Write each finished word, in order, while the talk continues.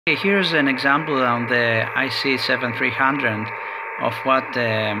Okay, here's an example on the IC-7300 of what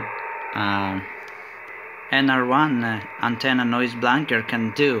the NR-1 antenna noise blanker can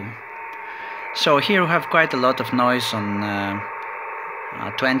do. So here we have quite a lot of noise on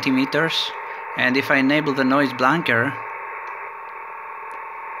 20 meters, and if I enable the noise blanker,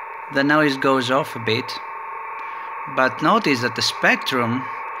 the noise goes off a bit, but notice that the spectrum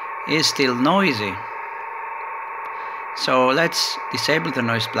is still noisy. So let's disable the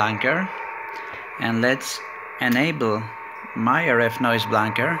noise blanker and let's enable my RF noise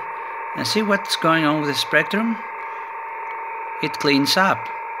blanker and see what's going on with the spectrum. It cleans up.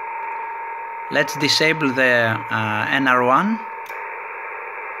 Let's disable the NR-1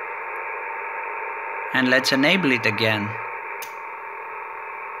 and let's enable it again.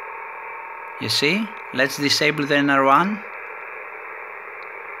 You see? Let's disable the NR-1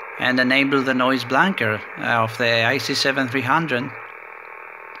 and enable the noise blanker of the IC-7300.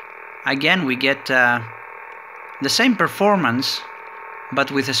 Again, we get the same performance,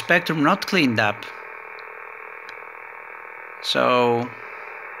 but with the spectrum not cleaned up. So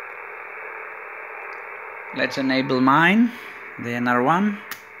let's enable mine, the NR-1,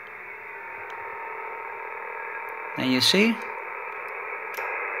 and you see,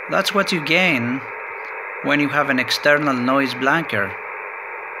 that's what you gain when you have an external noise blanker.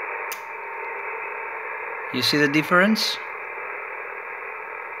 You see the difference?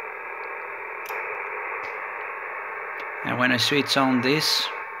 And when I switch on this,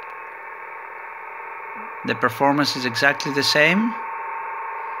 the performance is exactly the same,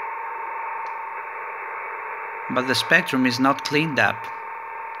 but the spectrum is not cleaned up.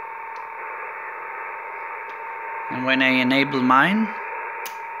 And when I enable mine,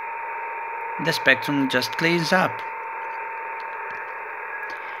 the spectrum just cleans up.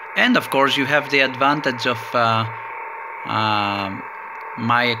 And of course you have the advantage of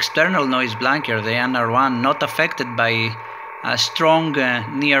my external noise blanker, the NR-1, not affected by strong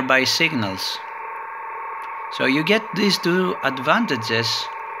nearby signals. So you get these two advantages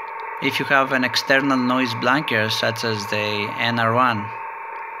if you have an external noise blanker such as the NR-1.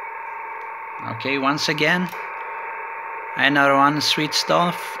 Okay, once again, NR-1 switched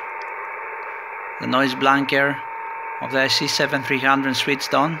off, the noise blanker of the IC-7300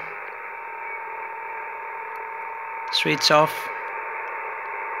 switched on, switch off,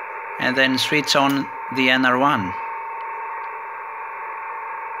 and then switch on the NR-1.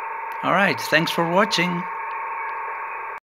 Alright, thanks for watching.